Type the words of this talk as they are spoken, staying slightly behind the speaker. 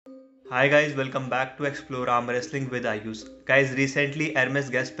Hi guys, welcome back to Explore Arm Wrestling with Ayush. Guys, recently Ermes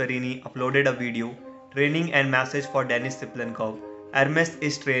Gasparini uploaded a video training and message for Denis Cyplenkov. Ermes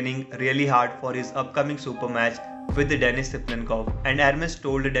is training really hard for his upcoming super match with Denis Cyplenkov, and Ermes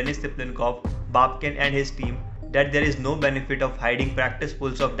told Denis Cyplenkov, Babkin and his team that there is no benefit of hiding practice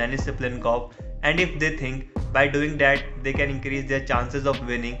pulls of Denis Cyplenkov, and if they think by doing that they can increase their chances of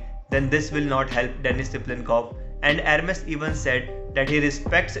winning, then this will not help Denis Cyplenkov. And Ermes even said that he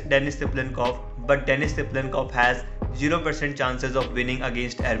respects Denis Cyplenkov, but Denis Cyplenkov has 0% chances of winning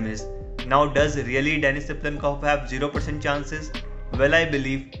against Ermes. Now, does really Denis Cyplenkov have 0% chances? Well, I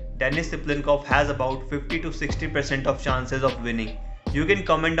believe Denis Cyplenkov has about 50 to 60% of chances of winning. You can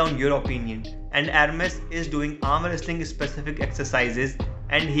comment down your opinion. And Ermes is doing arm wrestling specific exercises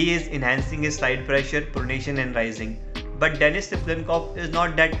and he is enhancing his side pressure, pronation and rising. But Denis Cyplenkov is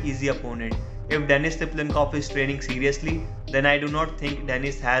not that easy opponent. If Denis Cyplenkov is training seriously, then I do not think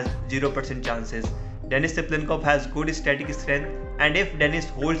Denis has 0% chances. Denis Cyplenkov has good static strength, and if Denis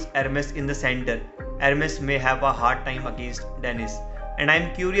holds Ermes in the center, Ermes may have a hard time against Denis. And I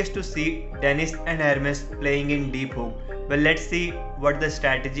am curious to see Denis and Ermes playing in deep hook. Well, let's see what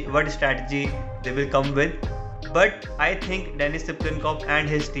strategy they will come with. But I think Denis Cyplenkov and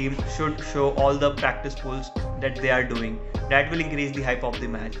his team should show all the practice pulls that they are doing. That will increase the hype of the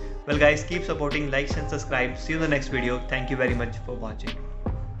match. Well guys, keep supporting, likes and subscribe. See you in the next video. Thank you very much for watching.